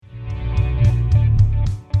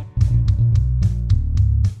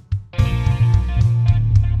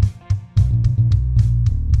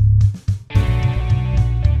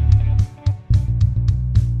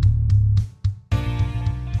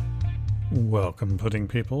Welcome, pudding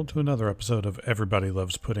people, to another episode of Everybody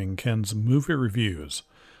Loves Pudding, Ken's Movie Reviews.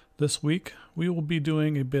 This week, we will be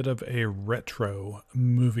doing a bit of a retro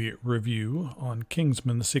movie review on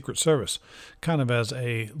Kingsman: The Secret Service, kind of as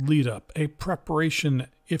a lead-up, a preparation,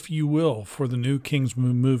 if you will, for the new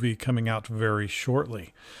Kingsman movie coming out very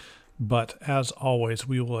shortly. But as always,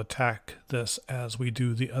 we will attack this as we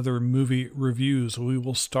do the other movie reviews. We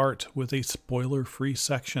will start with a spoiler-free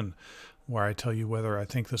section where I tell you whether I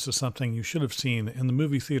think this is something you should have seen in the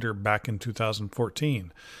movie theater back in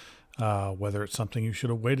 2014, whether it's something you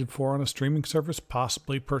should have waited for on a streaming service,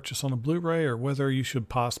 possibly purchase on a Blu-ray, or whether you should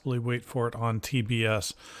possibly wait for it on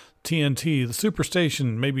TBS, TNT, the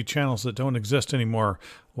Superstation, maybe channels that don't exist anymore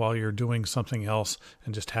while you're doing something else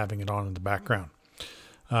and just having it on in the background.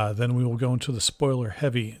 Then we will go into the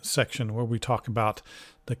spoiler-heavy section where we talk about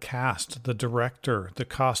the cast, the director, the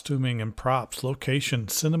costuming and props, location,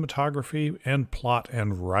 cinematography, and plot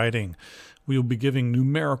and writing. We will be giving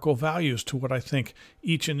numerical values to what I think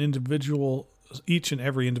each and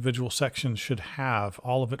every individual section should have.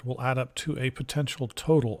 All of it will add up to a potential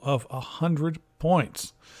total of 100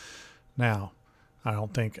 points. Now, I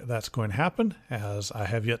don't think that's going to happen, as I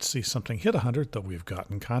have yet to see something hit 100, though we've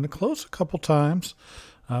gotten kind of close a couple times.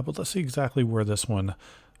 But let's see exactly where this one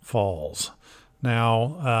falls.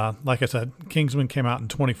 Now, like I said, Kingsman came out in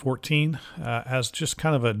 2014 as just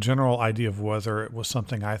kind of a general idea of whether it was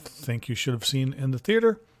something I think you should have seen in the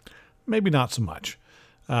theater. Maybe not so much.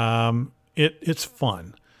 It's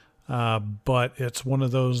fun, but it's one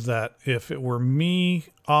of those that if it were me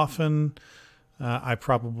often, I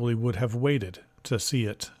probably would have waited to see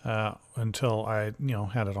it until I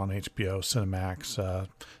had it on HBO, Cinemax,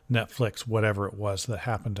 Netflix, whatever it was that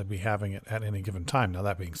happened to be having it at any given time. Now,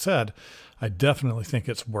 that being said, I definitely think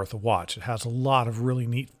it's worth a watch. It has a lot of really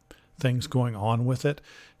neat things going on with it.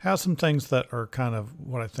 Has some things that are kind of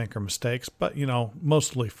what I think are mistakes, but,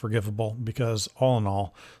 mostly forgivable because all in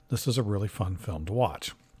all, this is a really fun film to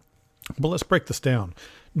watch. But let's break this down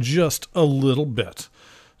just a little bit.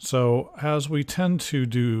 So as we tend to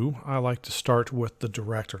do, I like to start with the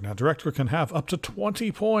director. Now, director can have up to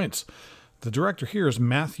 20 points. The director here is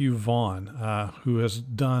Matthew Vaughn, who has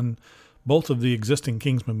done both of the existing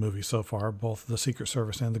Kingsman movies so far, both The Secret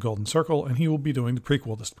Service and The Golden Circle, and he will be doing the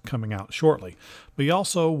prequel that's coming out shortly. But he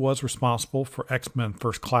also was responsible for X-Men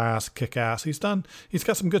First Class, Kick-Ass. He's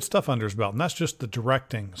got some good stuff under his belt, and that's just the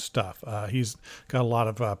directing stuff. He's got a lot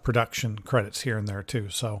of production credits here and there too,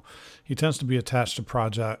 so he tends to be attached to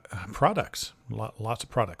products, lots of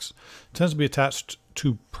products. Tends to be attached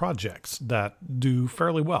to projects that do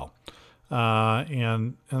fairly well.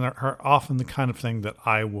 And are often the kind of thing that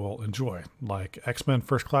I will enjoy, like X-Men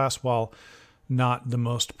First Class. While not the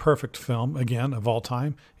most perfect film, again, of all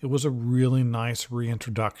time, it was a really nice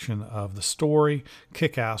reintroduction of the story.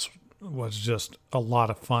 Kick-Ass was just a lot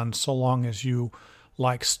of fun, so long as you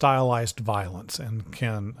like stylized violence and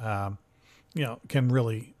can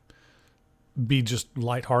really be just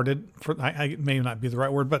lighthearted. I may not be the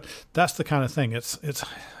right word, but that's the kind of thing. It's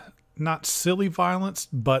not silly violence,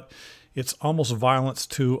 but it's almost violence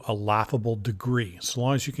to a laughable degree. So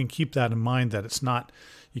long as you can keep that in mind, that it's not,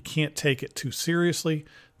 you can't take it too seriously,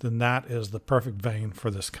 then that is the perfect vein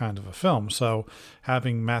for this kind of a film. So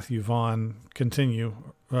having Matthew Vaughn continue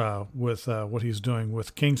with what he's doing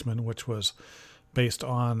with Kingsman, which was based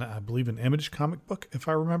on, I believe, an Image comic book, if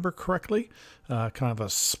I remember correctly, kind of a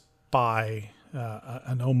spy,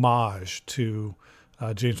 an homage to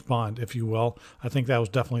James Bond, if you will. I think that was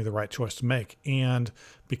definitely the right choice to make. And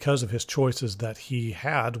because of his choices that he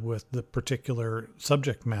had with the particular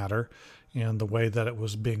subject matter and the way that it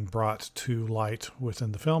was being brought to light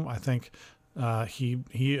within the film, I think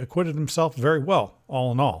he acquitted himself very well,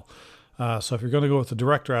 all in all. So if you're going to go with the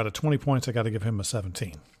director out of 20 points, I got to give him a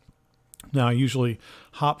 17. Now, I usually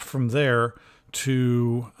hop from there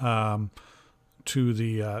to the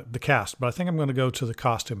cast, but I think I'm going to go to the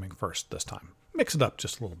costuming first this time. Mix it up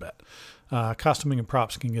just a little bit. Costuming and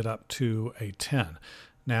props can get up to a 10.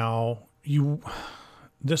 Now,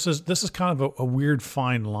 this is kind of a weird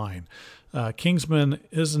fine line. Kingsman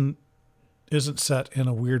isn't set in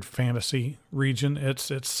a weird fantasy region. It's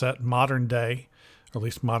set modern day, or at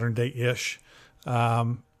least modern day-ish.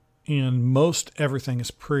 And most everything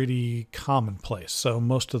is pretty commonplace. So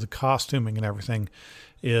most of the costuming and everything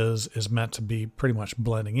is meant to be pretty much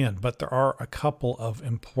blending in. But there are a couple of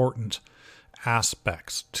important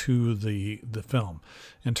aspects to the film.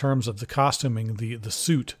 In terms of the costuming, the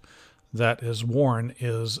suit that is worn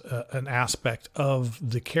is an aspect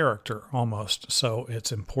of the character almost. So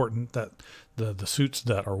it's important that the suits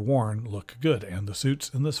that are worn look good. And the suits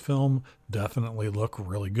in this film definitely look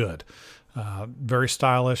really good. Very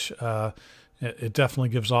stylish. It definitely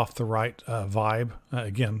gives off the right vibe.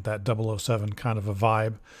 Again, that 007 kind of a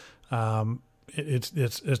vibe.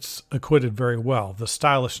 It's acquitted very well. The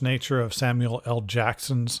stylish nature of Samuel L.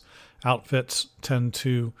 Jackson's outfits tend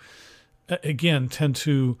to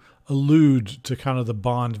allude to kind of the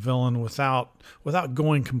Bond villain without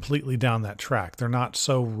going completely down that track. They're not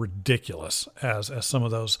so ridiculous as some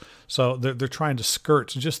of those. So they're trying to skirt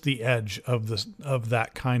just the edge of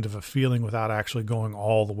that kind of a feeling without actually going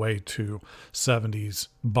all the way to 70s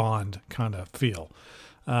Bond kind of feel.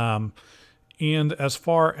 And as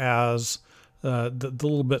far as the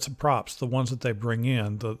little bits of props, the ones that they bring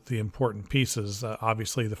in, the important pieces,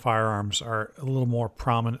 obviously the firearms are a little more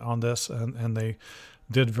prominent on this, and they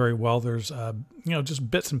did very well. There's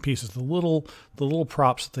just bits and pieces. The little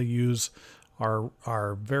props that they use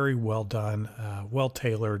are very well done, well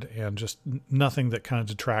tailored, and just nothing that kind of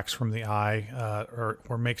detracts from the eye or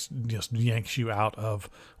yanks you out of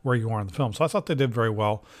where you are in the film. So I thought they did very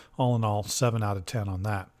well. All in all, 7 out of 10 on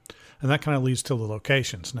that. And that kind of leads to the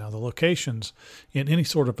locations. Now, the locations in any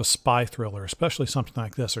sort of a spy thriller, especially something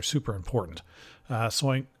like this, are super important.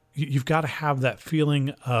 So you've got to have that feeling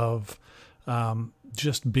of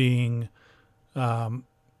just being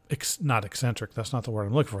not eccentric. That's not the word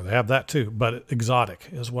I'm looking for. They have that too, but exotic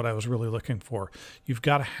is what I was really looking for. You've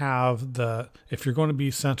got to have if you're going to be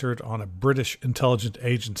centered on a British intelligence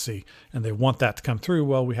agency and they want that to come through,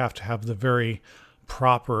 well, we have to have the very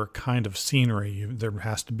proper kind of scenery. There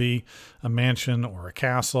has to be a mansion or a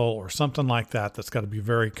castle or something like that that's got to be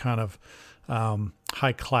very kind of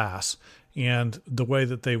high class. And the way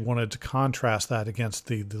that they wanted to contrast that against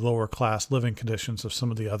the lower class living conditions of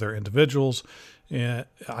some of the other individuals,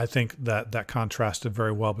 I think that contrasted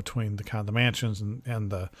very well between the kind of the mansions and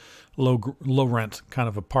the low rent kind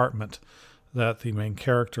of apartment that the main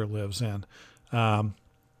character lives in. Done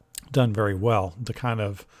very well. The kind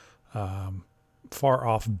of far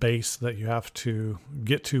off base that you have to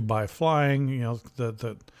get to by flying,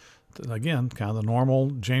 again, kind of the normal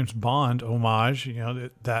James Bond homage,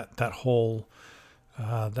 that whole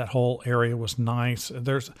area was nice.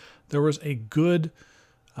 There was a good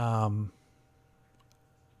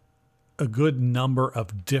number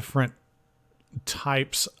of different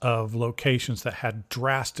types of locations that had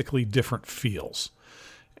drastically different feels,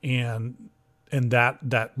 and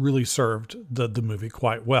that really served the movie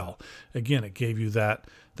quite well. Again, it gave you that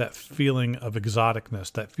feeling of exoticness,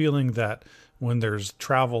 that feeling that when there's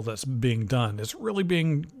travel that's being done, it's really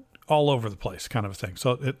being all over the place kind of a thing.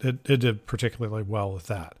 So it did particularly well with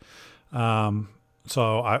that.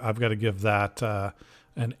 So I've got to give that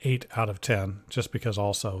an 8 out of 10, just because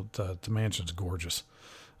also the mansion's gorgeous.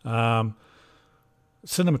 Cinematography.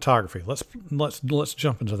 Let's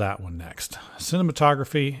jump into that one next.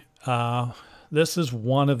 Cinematography. This is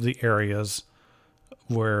one of the areas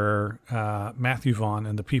where Matthew Vaughn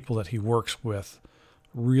and the people that he works with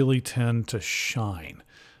really tend to shine.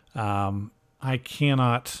 I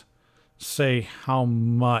cannot say how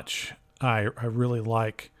much I really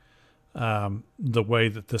like the way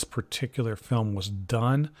that this particular film was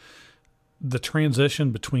done. The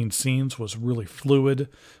transition between scenes was really fluid.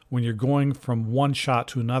 When you're going from one shot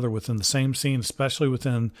to another within the same scene, especially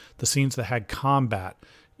within the scenes that had combat,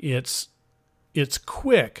 it's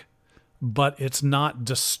quick, but it's not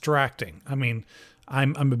distracting. I mean,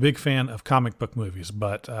 I'm a big fan of comic book movies,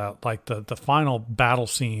 but like the final battle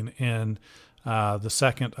scene in the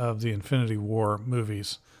second of the Infinity War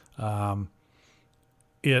movies, there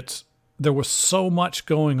was so much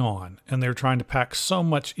going on, and they were trying to pack so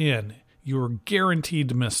much in. You were guaranteed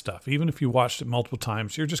to miss stuff. Even if you watched it multiple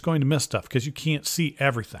times, you're just going to miss stuff because you can't see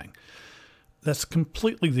everything. That's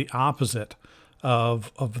completely the opposite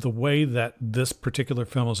of the way that this particular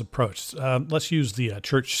film is approached. Let's use the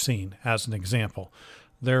church scene as an example.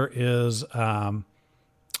 There is a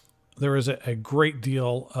great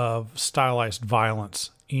deal of stylized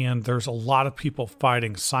violence, and there's a lot of people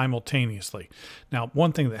fighting simultaneously. Now,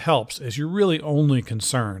 one thing that helps is you're really only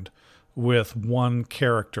concerned with one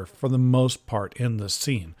character for the most part in this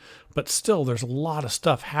scene. But still, there's a lot of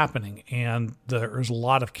stuff happening, and there's a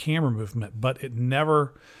lot of camera movement, but it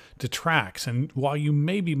never detracts. And while you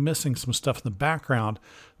may be missing some stuff in the background,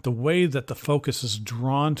 the way that the focus is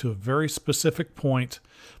drawn to a very specific point,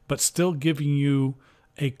 but still giving you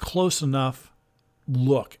a close enough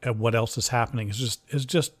look at what else is happening is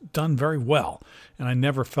just done very well. And I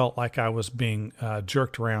never felt like I was being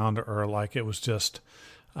jerked around, or like it was just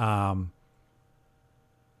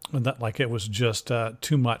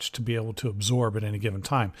too much to be able to absorb at any given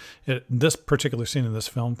time. This particular scene in this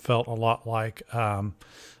film felt a lot like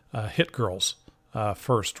Hit Girls,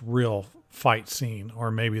 first real fight scene, or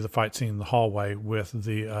maybe the fight scene in the hallway with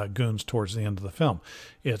the goons towards the end of the film.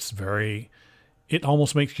 It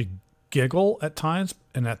almost makes you giggle at times,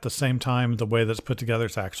 and at the same time, the way that's put together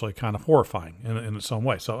is actually kind of horrifying in its own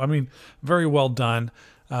way. So, I mean, very well done.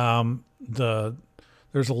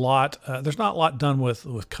 There's not a lot done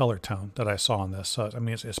with color tone that I saw in this. So, I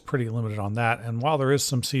mean, it's pretty limited on that. And while there is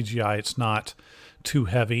some CGI, it's not too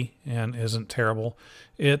heavy and isn't terrible.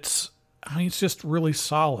 It's just really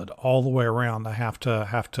solid all the way around. I have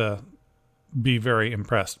to be very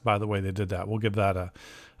impressed by the way they did that. We'll give that a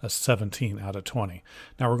 17 out of 20.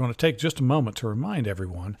 Now we're going to take just a moment to remind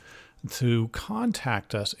everyone to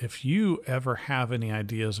contact us if you ever have any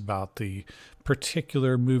ideas about the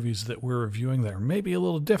particular movies that we're reviewing that are maybe a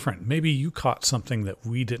little different. Maybe you caught something that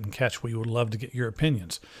we didn't catch. We would love to get your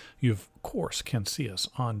opinions. You, of course, can see us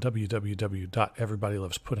on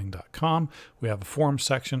www.everybodylovespudding.com. We have a forum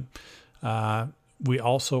section. We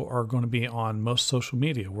also are going to be on most social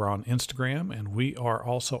media. We're on Instagram, and we are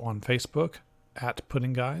also on Facebook at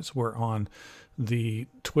Pudding Guys. We're on the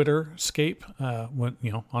Twitter scape on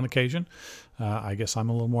occasion. I guess I'm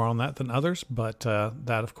a little more on that than others, but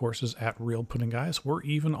that, of course, is at Real Pudding Guys. We're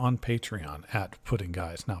even on Patreon at Pudding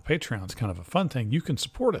Guys. Now, Patreon's kind of a fun thing. You can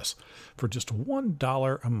support us for just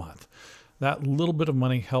 $1 a month. That little bit of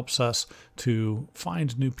money helps us to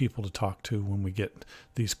find new people to talk to when we get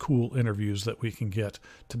these cool interviews that we can get,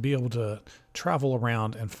 to be able to travel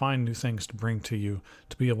around and find new things to bring to you,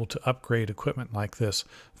 to be able to upgrade equipment like this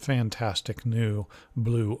fantastic new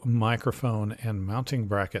blue microphone and mounting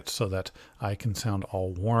bracket so that I can sound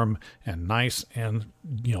all warm and nice and,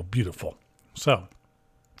 beautiful. So,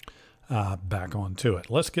 back on to it.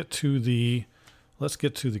 Let's get to the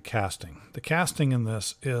casting. The casting in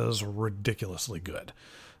this is ridiculously good.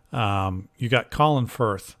 You got Colin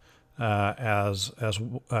Firth as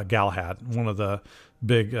Galahad, one of the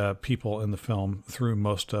big people in the film through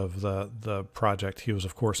most of the project. He was,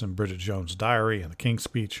 of course, in Bridget Jones' Diary and The King's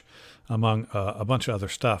Speech, among a bunch of other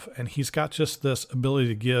stuff. And he's got just this ability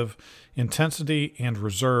to give intensity and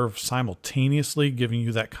reserve simultaneously, giving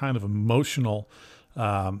you that kind of emotional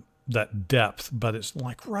that depth, but it's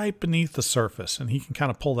like right beneath the surface, and he can kind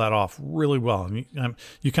of pull that off really well. And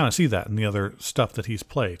you kind of see that in the other stuff that he's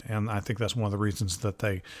played, and I think that's one of the reasons that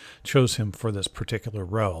they chose him for this particular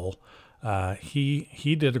role.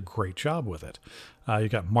 He did a great job with it. You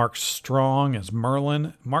got Mark Strong as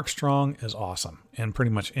Merlin. Mark Strong is awesome in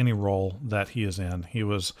pretty much any role that he is in. He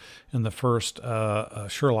was in the first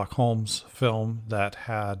Sherlock Holmes film that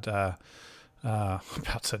had about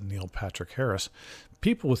said Neil Patrick Harris.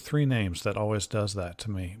 People with three names, that always does that to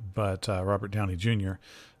me. But Robert Downey Jr.,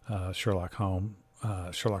 Sherlock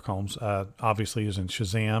Holmes, obviously is in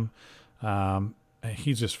Shazam.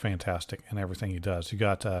 He's just fantastic in everything he does. You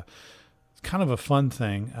got kind of a fun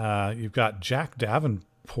thing. You've got Jack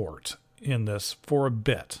Davenport in this for a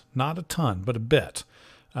bit, not a ton, but a bit.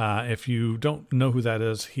 If you don't know who that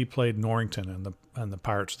is, he played Norrington in the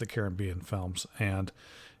Pirates of the Caribbean films, and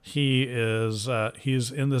he's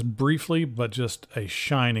in this briefly, but just a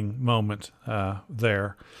shining moment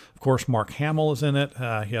there. Of course, Mark Hamill is in it.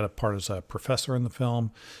 He had a part as a professor in the film.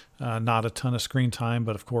 Not a ton of screen time,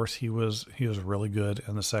 but of course he was really good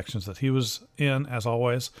in the sections that he was in, as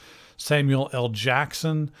always. Samuel L.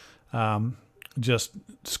 Jackson, just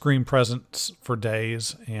screen presence for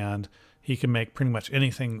days, and he can make pretty much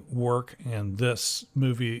anything work, and this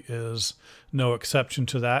movie is no exception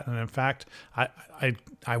to that. And in fact,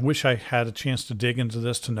 I wish I had a chance to dig into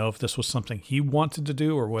this to know if this was something he wanted to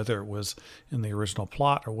do or whether it was in the original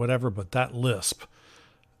plot or whatever, but that lisp,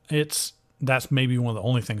 that's maybe one of the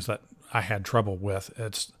only things that I had trouble with.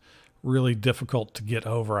 It's really difficult to get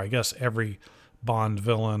over. I guess every Bond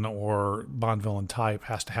villain or Bond villain type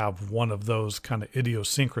has to have one of those kind of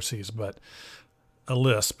idiosyncrasies, but a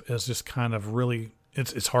lisp is just kind of really,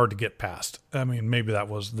 it's hard to get past. I mean, maybe that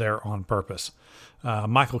was there on purpose.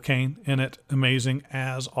 Michael Caine in it, amazing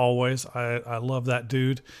as always. I love that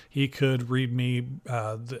dude. He could read me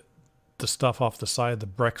the stuff off the side of the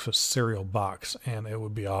breakfast cereal box, and it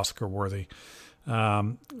would be Oscar worthy.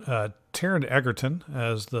 Taron Egerton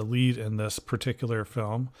as the lead in this particular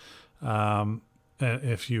film.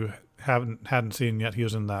 If you hadn't seen yet, he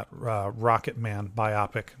was in that Rocket Man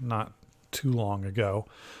biopic not too long ago.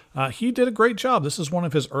 He did a great job. This is one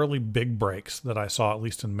of his early big breaks that I saw, at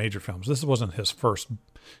least in major films. This wasn't his first,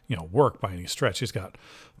 work by any stretch. He's got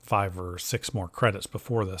 5 or 6 more credits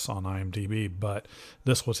before this on IMDb, but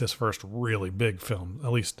this was his first really big film,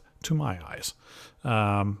 at least to my eyes.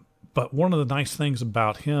 But one of the nice things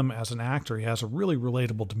about him as an actor, he has a really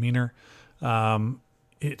relatable demeanor.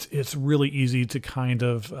 It's really easy to kind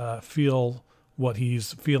of feel what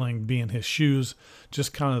he's feeling, be in his shoes,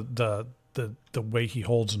 just kind of the way he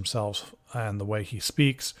holds himself and the way he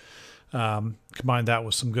speaks. Combine that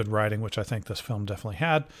with some good writing, which I think this film definitely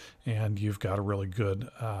had, and you've got a really good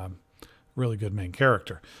main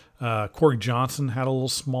character. Corey Johnson had a little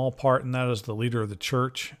small part in that as the leader of the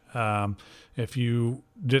church. If you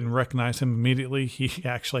didn't recognize him immediately, he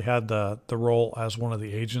actually had the role as one of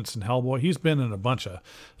the agents in Hellboy. He's been in a bunch of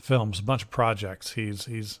films, a bunch of projects.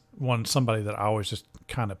 He's somebody that I always just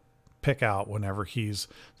kind of pick out whenever he's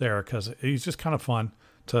there, because he's just kind of fun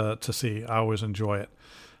to see. I always enjoy it.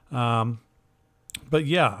 But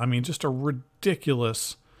yeah, I mean, just a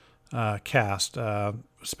ridiculous cast,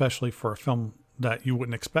 especially for a film that you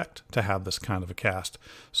wouldn't expect to have this kind of a cast.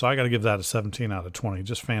 So I got to give that a 17 out of 20.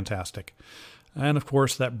 Just fantastic. And of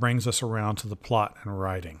course, that brings us around to the plot and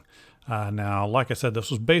writing. Now, like I said, this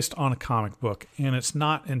was based on a comic book, and it's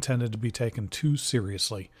not intended to be taken too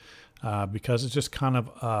seriously, because it's just kind of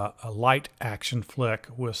a light action flick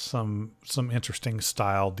with some interesting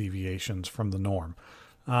style deviations from the norm.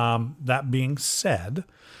 That being said,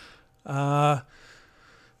 the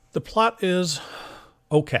plot is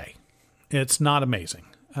okay. It's not amazing.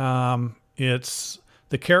 It's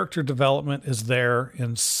the character development is there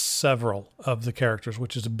in several of the characters,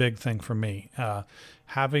 which is a big thing for me.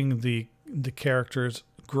 Having the characters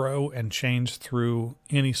grow and change through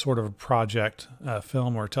any sort of a project,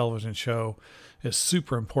 film or television show, is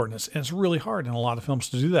super important. It's really hard in a lot of films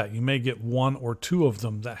to do that. You may get one or two of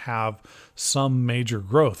them that have some major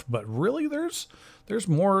growth, but really there's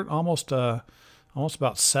more, almost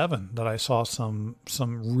about 7 that I saw some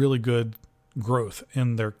really good growth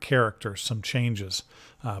in their characters, some changes,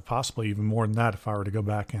 possibly even more than that if I were to go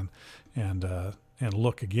back and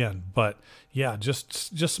look again. But yeah,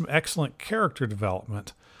 just some excellent character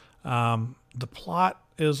development. The plot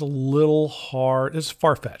is a little hard. It's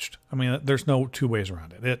far-fetched. I mean, there's no two ways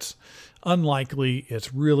around it. It's unlikely.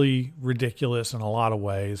 It's really ridiculous in a lot of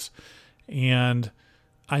ways. And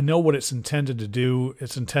I know what it's intended to do.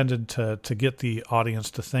 It's intended to get the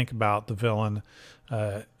audience to think about the villain.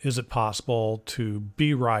 Is it possible to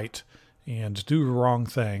be right and do the wrong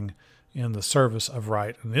thing in the service of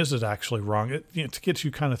right? And is it actually wrong? It gets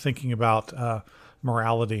you kind of thinking about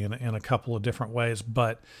morality in a couple of different ways,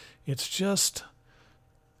 but it's just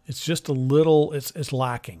a little, it's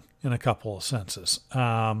lacking in a couple of senses.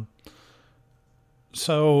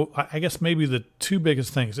 So I guess maybe the two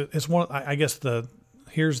biggest things, it's one, I guess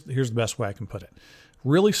here's the best way I can put it.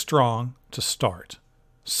 Really strong to start,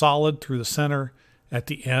 solid through the center, at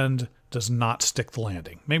the end does not stick the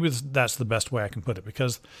landing. Maybe that's the best way I can put it,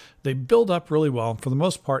 because they build up really well, and for the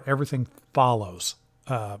most part, everything follows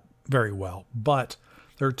very well. But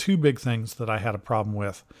there are two big things that I had a problem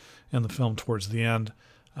with in the film towards the end.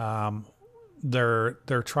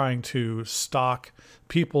 They're trying to stock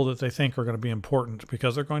people that they think are going to be important,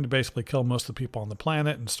 because they're going to basically kill most of the people on the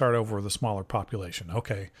planet and start over with a smaller population.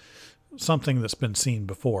 Okay, something that's been seen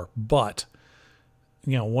before, but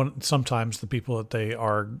sometimes the people that they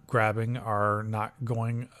are grabbing are not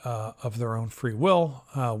going of their own free will.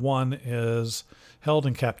 One is held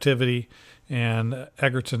in captivity, and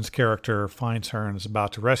Egerton's character finds her and is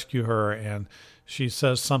about to rescue her, and she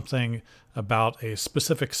says something about a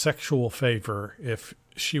specific sexual favor if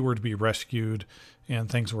she were to be rescued and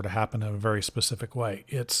things were to happen in a very specific way.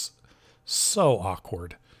 It's so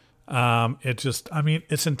awkward.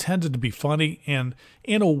 It's intended to be funny, and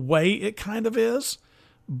in a way it kind of is,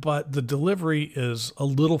 but the delivery is a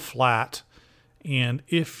little flat. And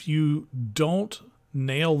if you don't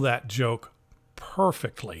nail that joke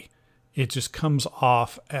perfectly, it just comes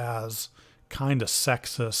off as kind of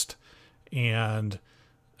sexist and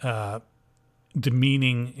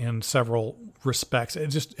demeaning in several respects. It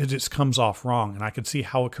just comes off wrong, and I could see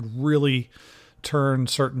how it could really turn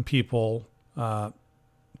certain people off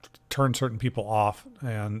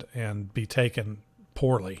and be taken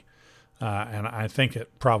poorly. And I think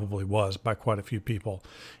it probably was by quite a few people.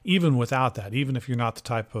 Even without that, even if you're not the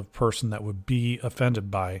type of person that would be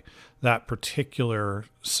offended by that particular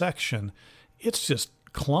section, it's just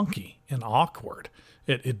clunky and awkward.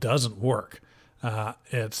 It doesn't work.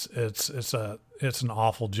 It's an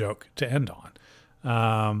awful joke to end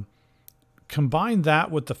on. Combine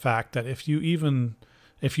that with the fact that if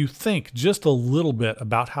you think just a little bit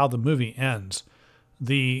about how the movie ends,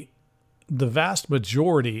 the vast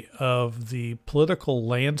majority of the political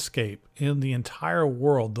landscape in the entire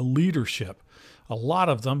world, the leadership, a lot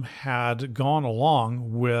of them had gone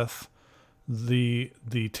along with the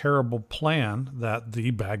terrible plan that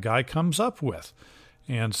the bad guy comes up with.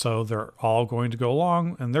 And so they're all going to go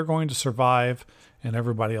along, and they're going to survive, and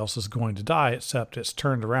everybody else is going to die, except it's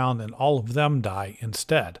turned around and all of them die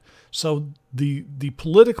instead. So the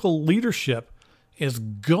political leadership is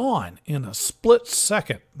gone in a split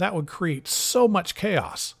second. That would create so much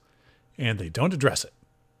chaos, and they don't address it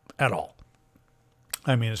at all.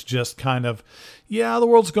 I mean, it's just kind of, yeah, the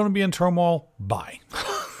world's going to be in turmoil. Bye.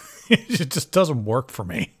 It just doesn't work for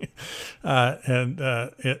me.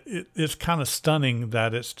 It's kind of stunning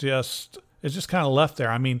that it's just kind of left there.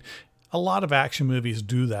 I mean, a lot of action movies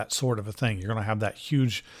do that sort of a thing. You're going to have that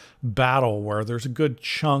huge battle where there's a good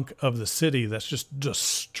chunk of the city that's just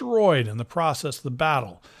destroyed in the process of the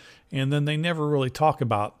battle. And then they never really talk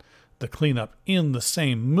about the cleanup in the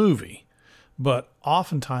same movie. But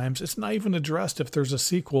oftentimes it's not even addressed if there's a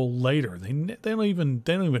sequel later. They don't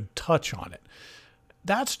even touch on it.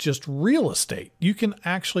 That's just real estate. You can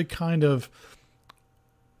actually kind of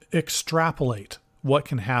extrapolate what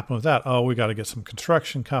can happen with that. Oh, we got to get some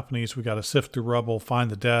construction companies. We got to sift through rubble, find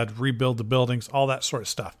the dead, rebuild the buildings, all that sort of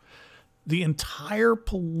stuff. The entire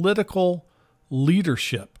political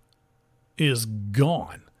leadership is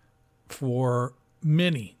gone for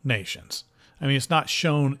many nations. I mean, it's not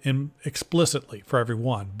shown explicitly for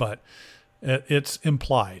everyone, but it's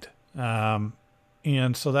implied. And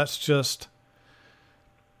so that's just,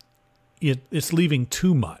 it's leaving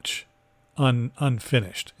too much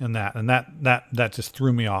unfinished in that. And that just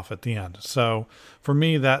threw me off at the end. So for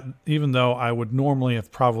me, that, even though I would normally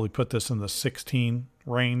have probably put this in the 16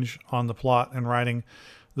 range on the plot and writing,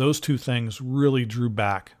 those two things really drew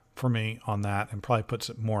back for me on that and probably puts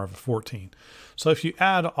it more of a 14. So if you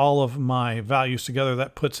add all of my values together,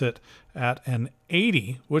 that puts it at an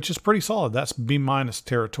 80, which is pretty solid. That's B-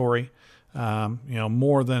 territory.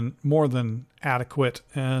 More than adequate,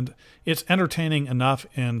 and it's entertaining enough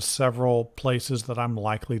in several places that I'm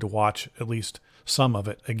likely to watch at least some of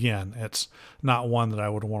it again. It's not one that I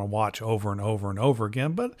would want to watch over and over and over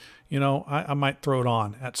again, but I might throw it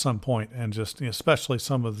on at some point, and just, especially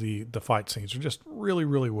some of the fight scenes are just really,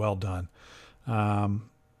 really well done. I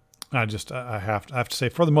have to say,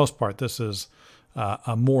 for the most part, this is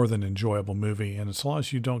a more than enjoyable movie. And as long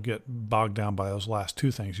as you don't get bogged down by those last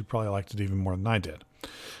two things, you probably liked it even more than I did.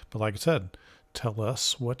 But like I said, tell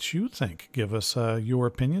us what you think. Give us your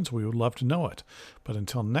opinions. We would love to know it. But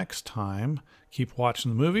until next time, keep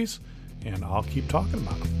watching the movies, and I'll keep talking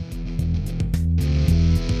about them.